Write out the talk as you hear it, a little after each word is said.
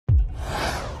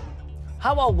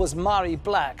How old was Mhairi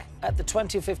Black at the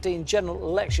 2015 general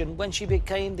election when she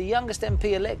became the youngest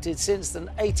MP elected since the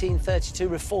 1832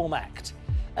 Reform Act?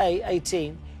 A,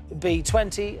 18, B,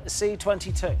 20, C,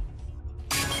 22.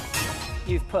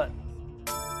 You've put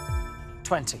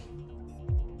 20.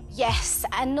 Yes,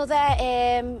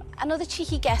 another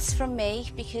cheeky guess from me,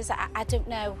 because I don't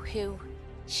know who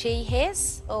she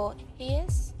is or he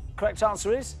is. Correct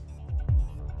answer is?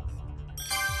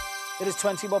 It is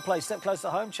 20. Well played. Step close to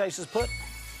home. Chaser's put.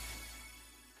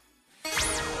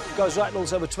 Goes right,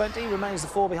 looks over 20. Remains the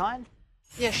 4 behind.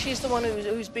 Yeah, she's the one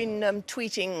who's been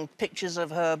tweeting pictures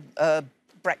of her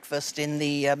breakfast in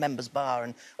the members' bar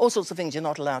and all sorts of things you're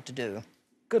not allowed to do.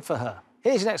 Good for her.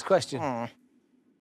 Here's your next question.